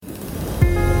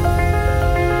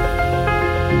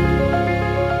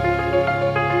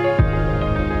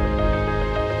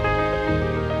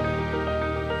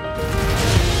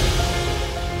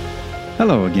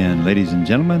Hello again, ladies and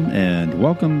gentlemen, and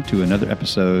welcome to another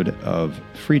episode of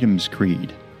Freedom's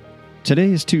Creed. Today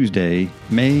is Tuesday,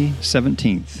 May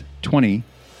 17th,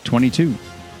 2022.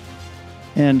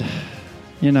 And,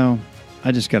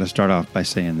 I just got to start off by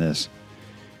saying this.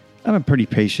 I'm a pretty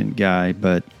patient guy,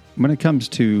 but when it comes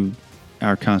to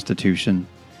our Constitution,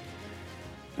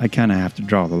 I kind of have to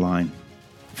draw the line.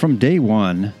 From day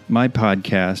one, my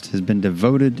podcast has been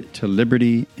devoted to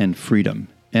liberty and freedom,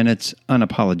 and it's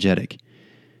unapologetic.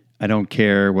 I don't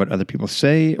care what other people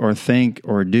say or think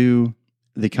or do.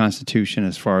 The Constitution,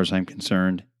 as far as I'm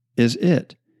concerned, is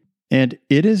it. And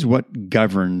it is what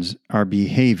governs our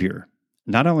behavior,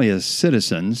 not only as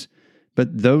citizens,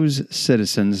 but those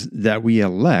citizens that we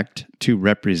elect to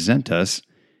represent us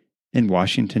in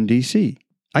Washington, D.C.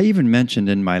 I even mentioned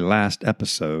in my last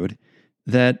episode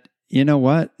that,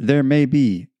 there may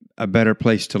be a better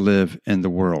place to live in the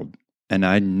world, and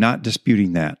I'm not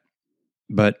disputing that.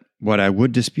 But what I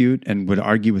would dispute and would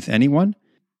argue with anyone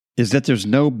is that there's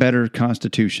no better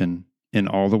Constitution in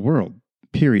all the world,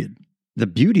 period. The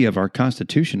beauty of our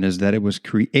Constitution is that it was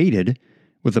created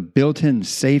with a built-in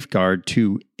safeguard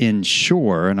to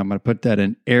ensure, and I'm going to put that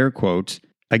in air quotes,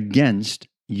 against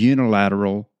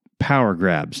unilateral power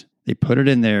grabs. They put it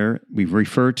in there. We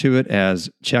refer to it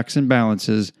as checks and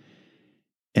balances,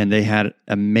 and they had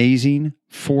amazing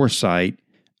foresight,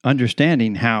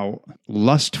 understanding how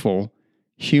lustful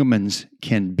humans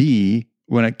can be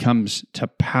when it comes to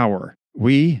power.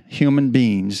 We human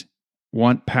beings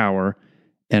want power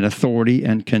and authority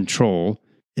and control.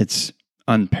 It's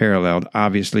unparalleled,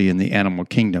 obviously, in the animal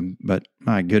kingdom, but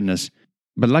my goodness.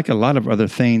 But like a lot of other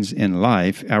things in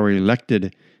life, our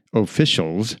elected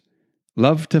officials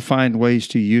love to find ways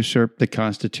to usurp the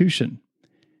Constitution.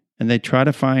 And they try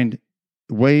to find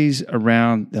ways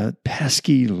around the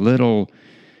pesky little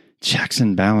checks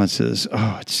and balances.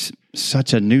 Oh, it's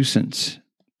such a nuisance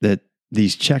that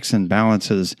these checks and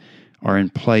balances are in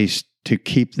place to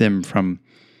keep them from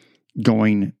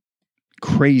going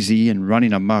crazy and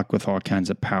running amok with all kinds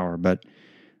of power. But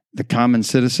the common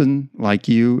citizen, like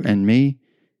you and me,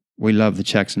 we love the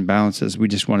checks and balances. We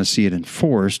just want to see it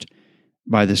enforced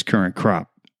by this current crop.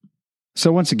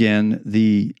 So once again,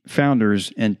 the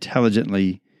founders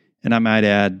intelligently, and I might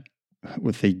add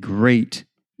with a great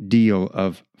deal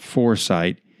of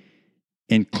foresight,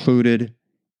 included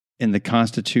in the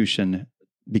Constitution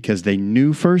because they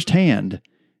knew firsthand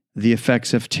the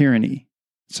effects of tyranny.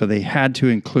 So they had to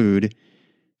include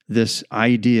this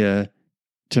idea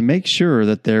to make sure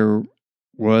that there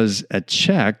was a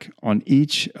check on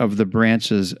each of the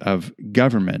branches of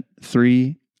government,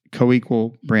 3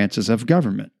 co-equal branches of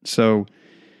government. So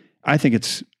I think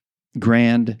it's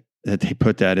grand that they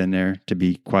put that in there, to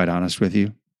be quite honest with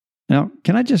you. Now,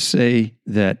 can I just say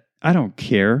that I don't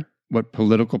care what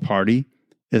political party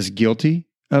is guilty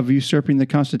of usurping the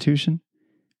Constitution?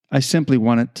 I simply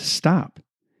want it to stop.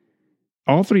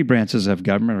 All 3 branches of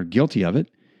government are guilty of it,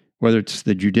 whether it's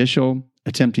the judicial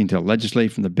attempting to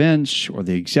legislate from the bench or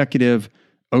the executive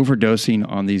overdosing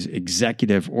on these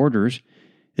executive orders.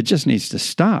 It just needs to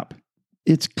stop.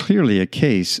 It's clearly a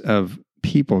case of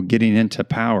people getting into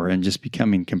power and just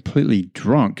becoming completely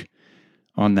drunk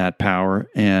on that power.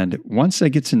 And once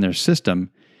that gets in their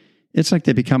system, it's like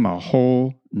they become a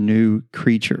whole new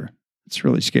creature. It's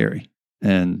really scary.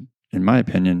 And in my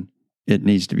opinion, it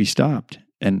needs to be stopped.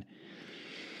 And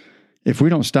if we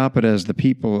don't stop it as the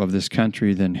people of this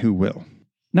country, then who will?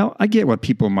 Now, I get what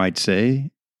people might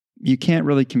say. You can't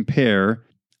really compare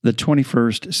the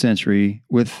 21st century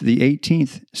with the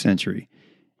 18th century.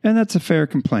 And that's a fair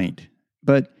complaint.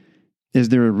 But is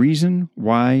there a reason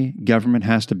why government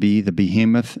has to be the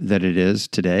behemoth that it is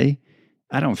today?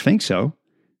 I don't think so.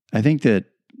 I think that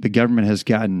the government has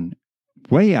gotten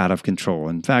way out of control.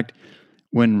 In fact,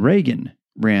 when Reagan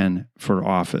ran for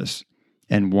office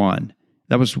and won,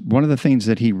 that was one of the things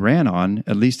that he ran on,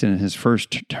 at least in his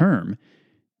first term.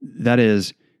 That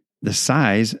is the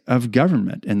size of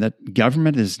government, and that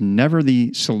government is never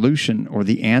the solution or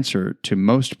the answer to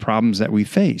most problems that we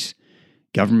face.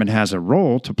 Government has a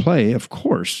role to play, of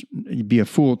course. You'd be a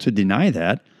fool to deny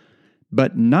that,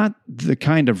 but not the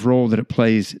kind of role that it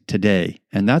plays today.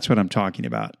 And that's what I'm talking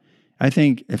about. I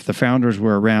think if the founders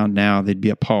were around now, they'd be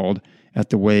appalled at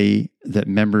the way that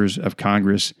members of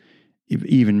Congress,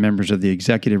 even members of the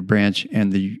executive branch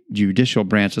and the judicial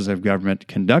branches of government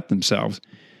conduct themselves.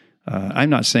 I'm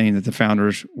not saying that the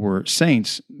founders were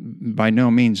saints. By no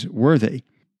means were they.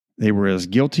 They were as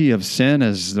guilty of sin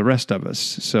as the rest of us.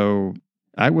 So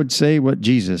I would say what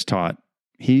Jesus taught.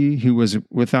 He who was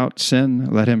without sin,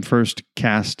 let him first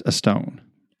cast a stone.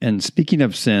 And speaking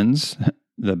of sins,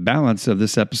 the balance of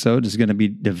this episode is going to be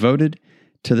devoted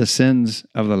to the sins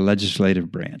of the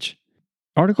legislative branch.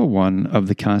 Article 1 of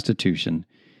the Constitution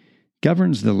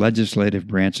governs the legislative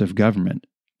branch of government.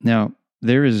 Now,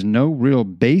 there is no real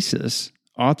basis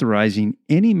authorizing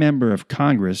any member of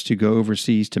Congress to go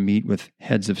overseas to meet with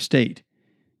heads of state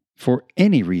for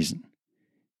any reason.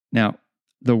 Now,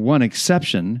 the one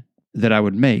exception that I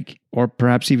would make, or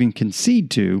perhaps even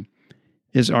concede to,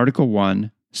 is Article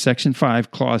 1, Section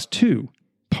 5, Clause 2.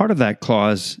 Part of that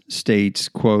clause states,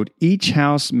 quote, each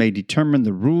house may determine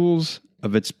the rules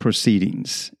of its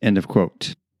proceedings, end of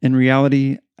quote. In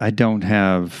reality, I don't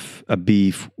have a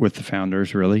beef with the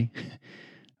founders, really.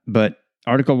 But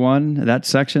Article 1, that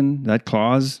section, that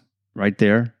clause right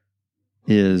there,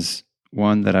 is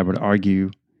one that I would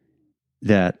argue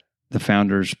that the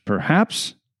founders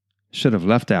perhaps should have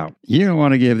left out. You don't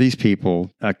want to give these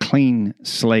people a clean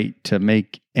slate to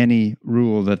make any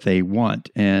rule that they want,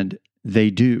 and they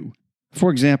do.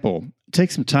 For example,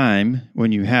 take some time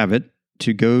when you have it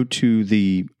to go to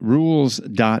the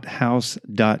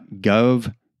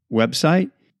rules.house.gov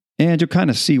website, and you'll kind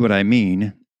of see what I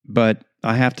mean. But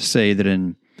I have to say that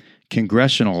in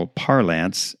congressional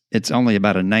parlance, it's only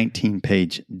about a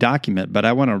 19-page document, but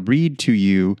I want to read to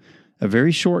you a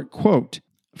very short quote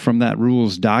from that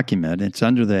rules document. It's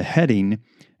under the heading,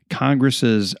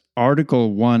 Congress's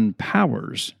Article 1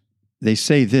 Powers. They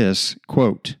say this,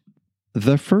 quote,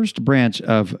 the first branch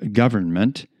of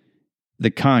government,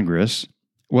 the Congress,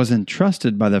 was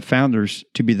entrusted by the founders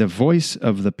to be the voice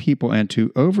of the people and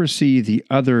to oversee the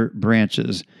other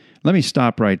branches. Let me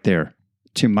stop right there.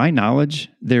 To my knowledge,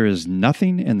 there is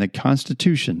nothing in the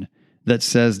Constitution that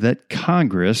says that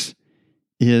Congress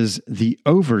is the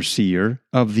overseer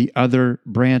of the other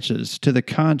branches. To the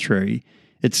contrary,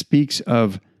 it speaks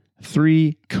of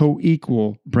three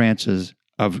co-equal branches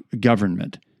of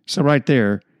government. So right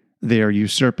there, they are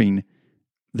usurping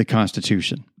the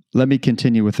Constitution. Let me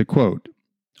continue with the quote.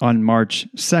 On March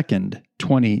 2nd,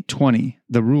 2020,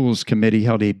 the Rules Committee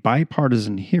held a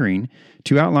bipartisan hearing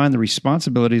to outline the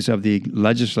responsibilities of the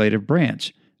legislative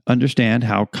branch, understand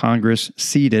how Congress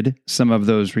ceded some of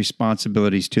those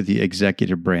responsibilities to the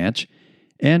executive branch,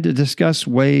 and to discuss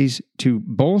ways to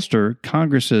bolster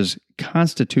Congress's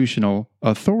constitutional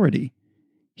authority.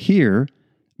 Here,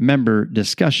 member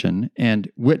discussion and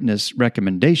witness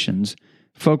recommendations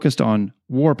focused on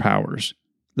war powers,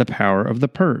 the power of the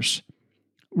purse,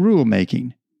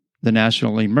 rulemaking, the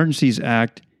National Emergencies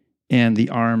Act, and the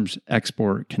Arms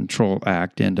Export Control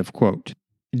Act, end of quote.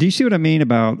 Do you see what I mean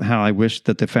about how I wish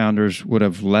that the founders would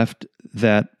have left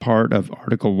that part of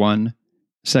Article 1,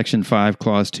 Section 5,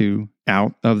 Clause 2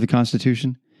 out of the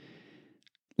Constitution?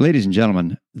 Ladies and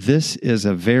gentlemen, this is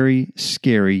a very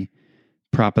scary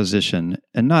proposition,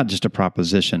 and not just a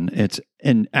proposition, it's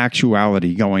an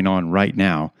actuality going on right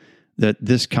now, that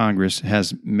this Congress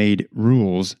has made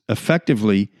rules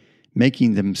effectively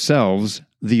making themselves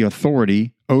the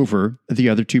authority over the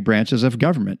other two branches of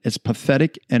government. It's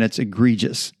pathetic and it's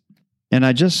egregious. And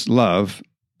I just love,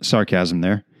 sarcasm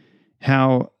there,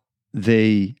 how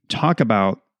they talk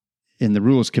about in the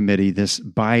Rules Committee this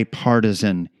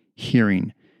bipartisan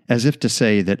hearing, as if to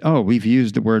say that, oh, we've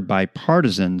used the word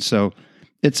bipartisan, so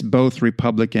it's both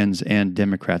Republicans and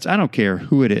Democrats. I don't care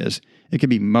who it is. It could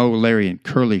be Moe, Larry, and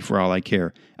Curly for all I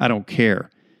care. I don't care.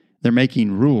 They're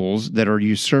making rules that are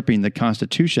usurping the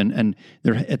Constitution, and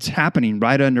it's happening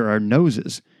right under our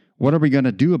noses. What are we going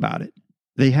to do about it?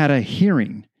 They had a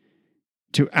hearing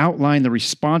to outline the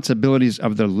responsibilities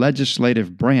of the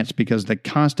legislative branch because the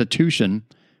Constitution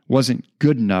wasn't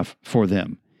good enough for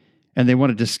them. And they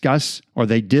want to discuss, or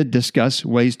they did discuss,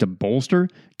 ways to bolster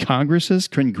Congress's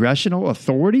congressional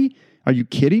authority? Are you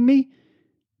kidding me?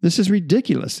 This is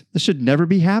ridiculous. This should never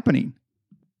be happening.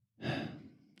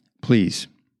 Please,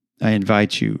 I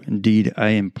invite you, indeed, I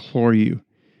implore you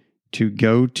to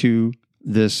go to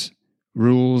this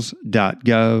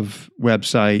rules.gov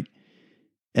website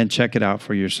and check it out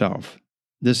for yourself.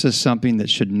 This is something that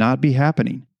should not be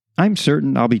happening. I'm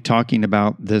certain I'll be talking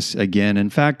about this again.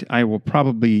 In fact, I will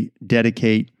probably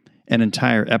dedicate an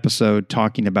entire episode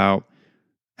talking about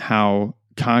how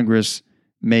Congress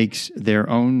makes their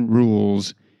own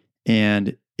rules,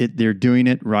 and they're doing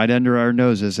it right under our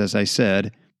noses, as I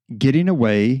said, getting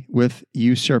away with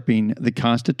usurping the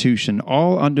Constitution,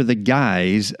 all under the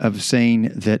guise of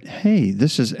saying that, hey,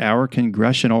 this is our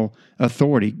congressional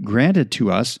authority granted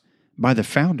to us by the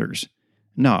founders.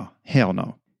 No, hell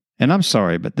no. And I'm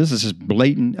sorry, but this is just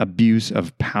blatant abuse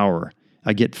of power.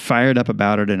 I get fired up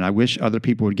about it, and I wish other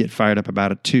people would get fired up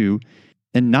about it too,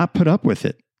 and not put up with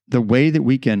it. The way that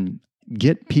we can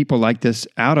get people like this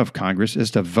out of Congress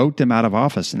is to vote them out of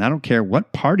office, and I don't care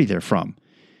what party they're from.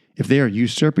 If they are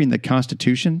usurping the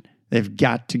Constitution, They've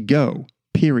got to go,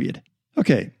 period.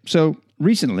 Okay, so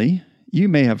recently, you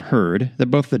may have heard that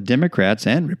both the Democrats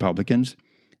and Republicans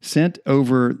sent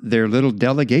over their little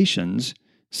delegations,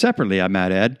 separately, I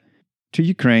might add, to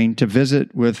Ukraine to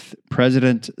visit with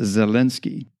President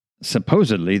Zelensky.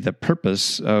 Supposedly, the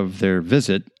purpose of their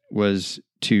visit was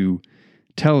to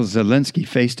tell Zelensky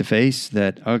face-to-face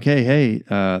that, okay, hey,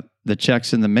 the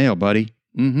check's in the mail, buddy.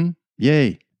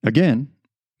 Yay. Again,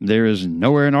 there is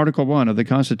nowhere in Article 1 of the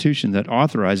Constitution that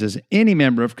authorizes any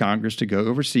member of Congress to go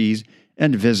overseas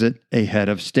and visit a head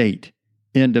of state.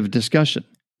 End of discussion.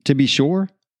 To be sure,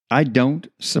 I don't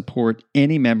support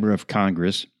any member of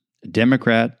Congress,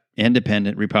 Democrat,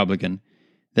 Independent, Republican,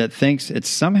 that thinks it's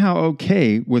somehow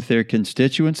okay with their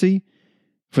constituency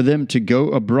for them to go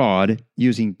abroad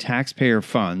using taxpayer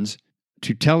funds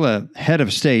to tell a head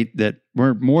of state that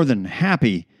we're more than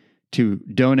happy to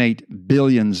donate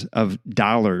billions of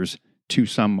dollars to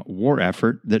some war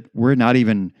effort that we're not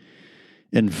even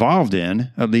involved in,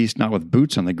 at least not with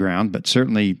boots on the ground, but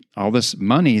certainly all this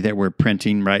money that we're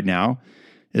printing right now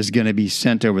is going to be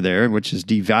sent over there, which is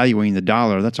devaluing the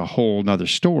dollar. That's a whole nother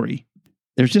story.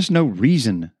 There's just no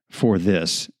reason for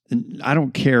this. I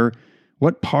don't care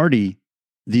what party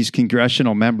these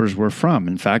congressional members were from.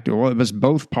 In fact, it was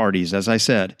both parties, as I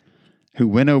said, who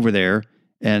went over there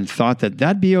and thought that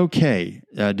that'd be okay.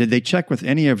 Did they check with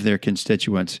any of their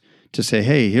constituents to say,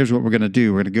 hey, here's what we're going to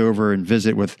do. We're going to go over and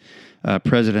visit with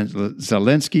President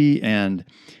Zelensky, and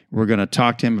we're going to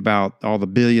talk to him about all the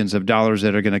billions of dollars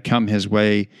that are going to come his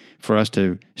way for us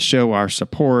to show our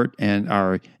support and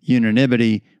our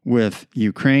unanimity with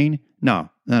Ukraine. No,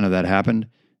 none of that happened.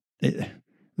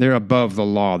 They're above the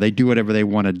law. They do whatever they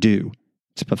want to do.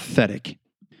 It's pathetic.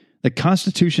 The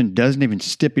Constitution doesn't even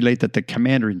stipulate that the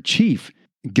commander-in-chief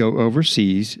go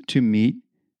overseas to meet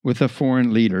with a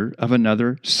foreign leader of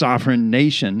another sovereign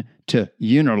nation to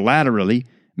unilaterally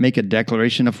make a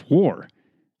declaration of war.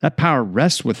 That power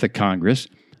rests with the Congress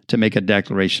to make a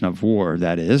declaration of war,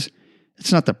 that is.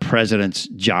 It's not the president's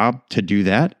job to do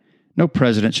that. No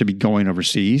president should be going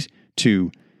overseas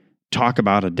to talk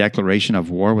about a declaration of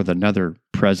war with another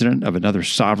president of another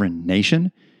sovereign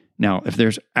nation. Now, if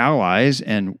there's allies,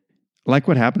 and like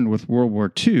what happened with World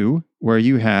War II, where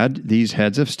you had these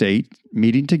heads of state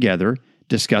meeting together,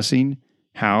 discussing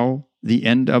how the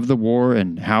end of the war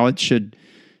and how it should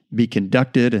be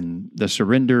conducted and the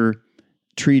surrender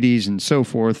treaties and so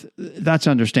forth, that's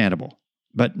understandable,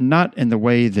 but not in the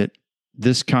way that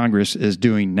this Congress is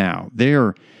doing now.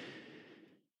 They're,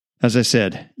 as I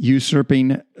said,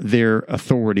 usurping their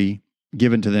authority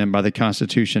given to them by the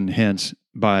Constitution, hence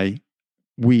by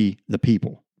we, the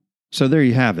people. So there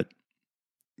you have it.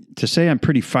 To say I'm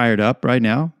pretty fired up right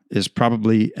now is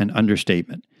probably an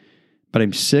understatement, but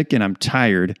I'm sick and I'm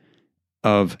tired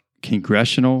of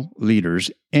congressional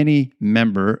leaders, any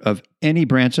member of any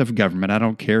branch of government, I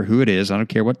don't care who it is, I don't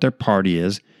care what their party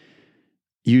is,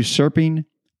 usurping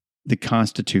the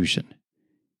Constitution.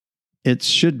 It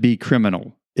should be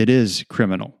criminal. It is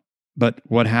criminal. But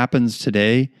what happens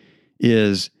today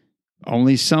is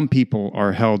only some people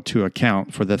are held to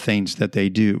account for the things that they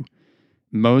do.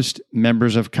 Most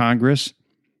members of Congress,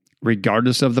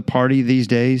 regardless of the party these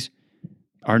days,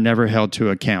 are never held to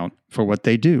account for what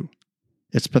they do.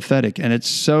 It's pathetic, and it's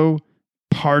so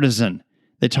partisan.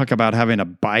 They talk about having a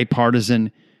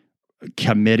bipartisan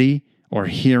committee or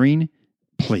hearing.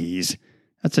 Please,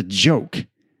 that's a joke.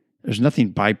 There's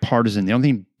nothing bipartisan. The only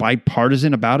thing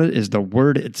bipartisan about it is the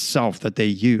word itself that they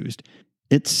used.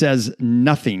 It says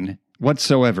nothing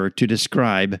whatsoever to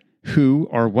describe who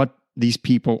or what these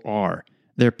people are.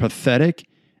 They're pathetic.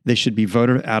 They should be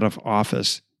voted out of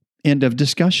office. End of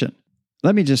discussion.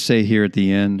 Let me just say here at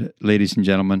the end, ladies and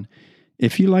gentlemen,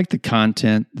 if you like the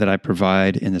content that I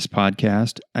provide in this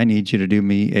podcast, I need you to do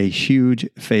me a huge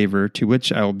favor, to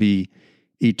which I will be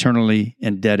eternally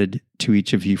indebted to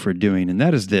each of you for doing, and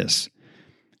that is this.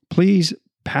 Please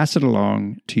pass it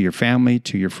along to your family,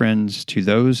 to your friends, to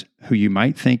those who you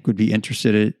might think would be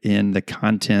interested in the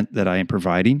content that I am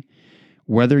providing.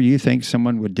 Whether you think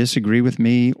someone would disagree with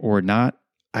me or not,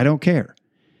 I don't care.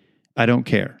 I don't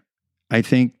care. I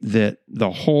think that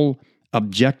the whole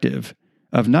objective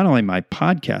of not only my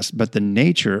podcast, but the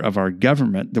nature of our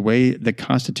government, the way the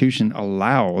Constitution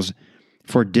allows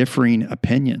for differing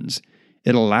opinions.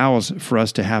 It allows for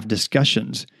us to have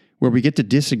discussions where we get to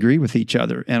disagree with each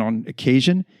other. And on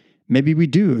occasion, maybe we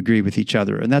do agree with each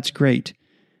other, and that's great.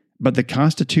 But the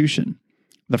Constitution,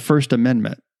 the First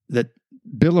Amendment, the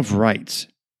Bill of Rights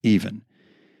even,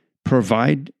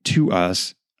 provide to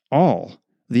us all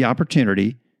the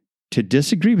opportunity to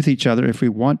disagree with each other if we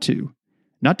want to.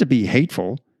 Not to be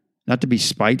hateful, not to be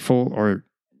spiteful or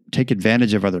take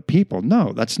advantage of other people.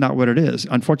 No, that's not what it is.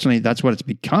 Unfortunately, that's what it's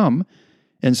become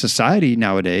in society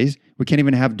nowadays. We can't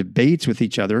even have debates with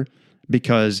each other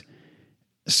because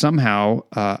somehow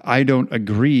I don't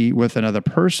agree with another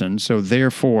person, so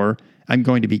therefore I'm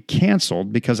going to be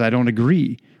canceled because I don't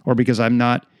agree or because I'm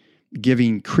not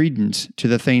giving credence to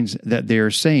the things that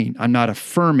they're saying. I'm not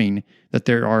affirming that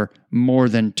there are more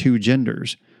than two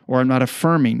genders, or I'm not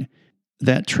affirming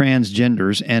that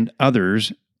transgenders and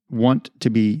others want to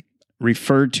be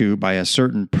referred to by a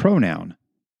certain pronoun.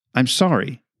 I'm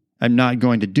sorry. I'm not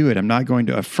going to do it. I'm not going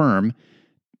to affirm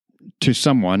to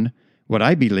someone what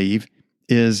I believe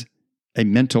is a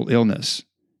mental illness.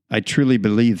 I truly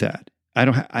believe that.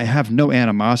 I have no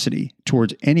animosity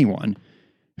towards anyone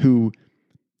who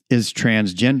is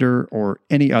transgender or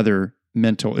any other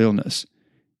mental illness.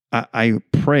 I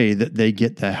pray that they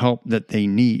get the help that they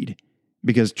need,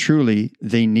 because truly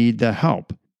they need the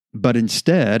help. But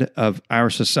instead of our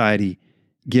society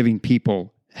giving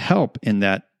people help in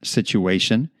that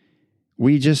situation,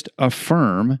 we just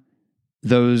affirm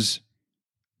those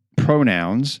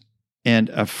pronouns and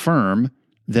affirm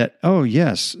that, oh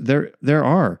yes, there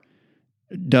are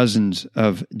dozens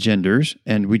of genders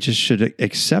and we just should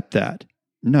accept that.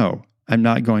 No, I'm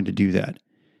not going to do that.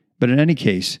 But in any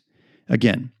case,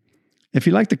 again, if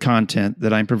you like the content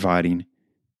that I'm providing,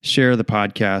 share the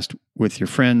podcast with your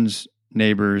friends,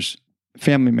 neighbors,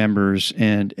 family members,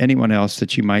 and anyone else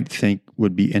that you might think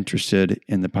would be interested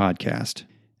in the podcast.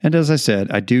 And as I said,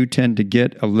 I do tend to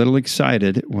get a little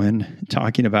excited when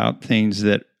talking about things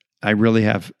that I really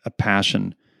have a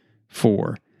passion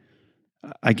for.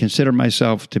 I consider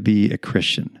myself to be a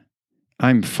Christian.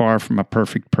 I'm far from a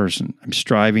perfect person. I'm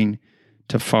striving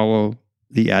to follow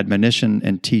the admonition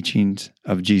and teachings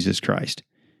of Jesus Christ.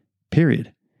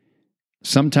 Period.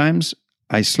 Sometimes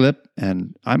I slip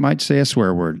and I might say a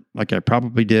swear word, like I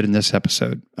probably did in this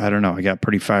episode. I don't know. I got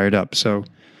pretty fired up, so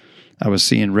I was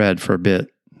seeing red for a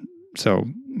bit. So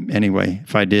anyway,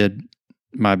 if I did,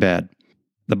 my bad.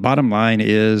 The bottom line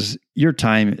is your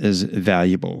time is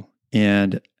valuable,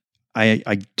 and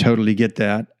I totally get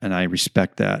that, and I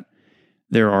respect that.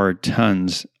 There are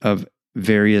tons of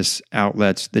various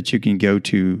outlets that you can go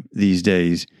to these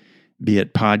days, be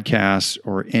it podcasts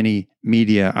or any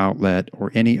media outlet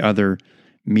or any other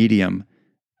medium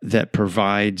that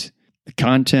provides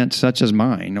content such as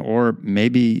mine, or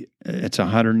maybe it's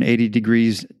 180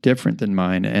 degrees different than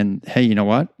mine. And hey, you know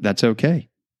what? That's okay.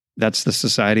 That's the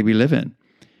society we live in.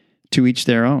 To each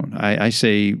their own. I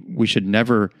say we should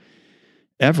never,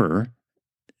 ever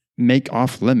make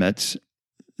off limits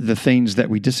the things that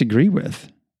we disagree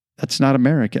with. That's not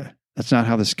America. That's not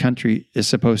how this country is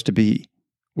supposed to be.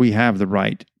 We have the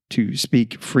right to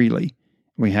speak freely.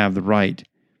 We have the right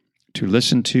to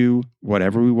listen to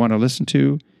whatever we want to listen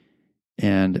to,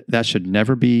 and that should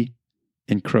never be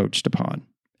encroached upon,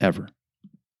 ever.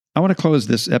 I want to close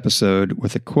this episode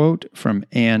with a quote from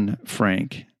Anne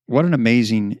Frank. What an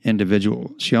amazing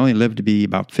individual. She only lived to be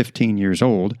about 15 years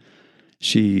old.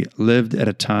 She lived at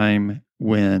a time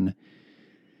when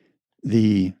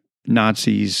the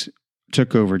Nazis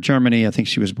took over Germany. I think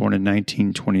she was born in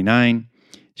 1929.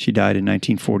 She died in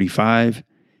 1945.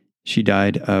 She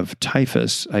died of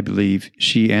typhus, I believe,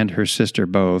 she and her sister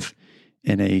both,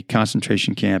 in a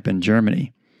concentration camp in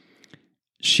Germany.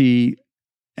 She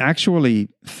actually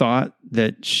thought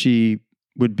that she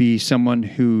would be someone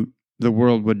who the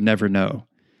world would never know.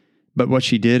 But what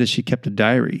she did is she kept a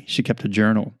diary, she kept a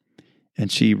journal,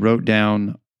 and she wrote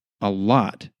down a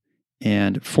lot.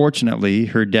 And fortunately,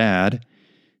 her dad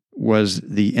was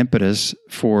the impetus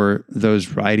for those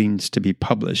writings to be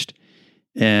published.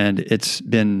 And it's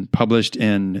been published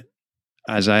in,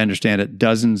 as I understand it,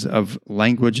 dozens of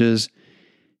languages.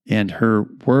 And her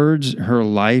words, her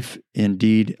life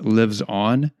indeed lives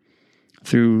on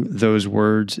through those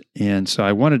words. And so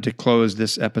I wanted to close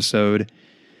this episode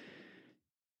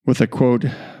with a quote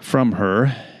from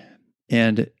her.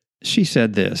 And she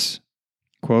said this,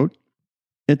 quote,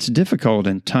 "It's difficult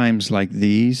in times like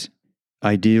these.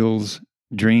 Ideals,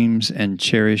 dreams, and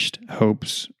cherished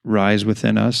hopes rise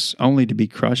within us only to be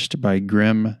crushed by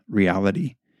grim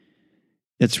reality.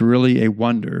 It's really a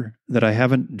wonder that I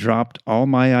haven't dropped all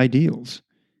my ideals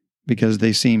because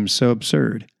they seem so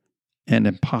absurd and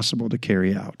impossible to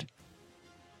carry out.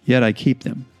 Yet I keep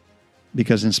them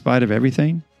because in spite of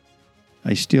everything,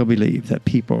 I still believe that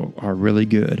people are really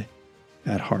good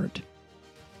at heart."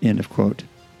 End of quote.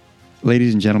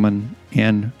 Ladies and gentlemen,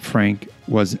 Anne Frank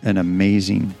was an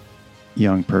amazing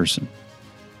young person.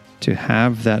 To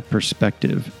have that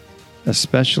perspective,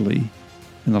 especially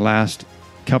in the last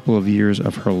couple of years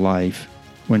of her life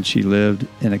when she lived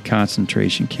in a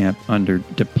concentration camp under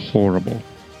deplorable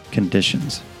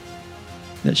conditions,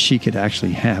 that she could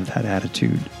actually have that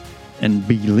attitude and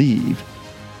believe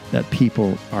that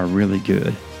people are really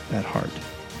good at heart.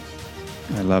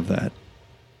 I love that.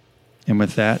 And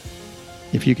with that,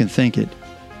 if you can think it,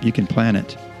 you can plan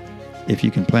it. If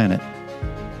you can plan it,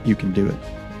 you can do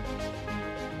it.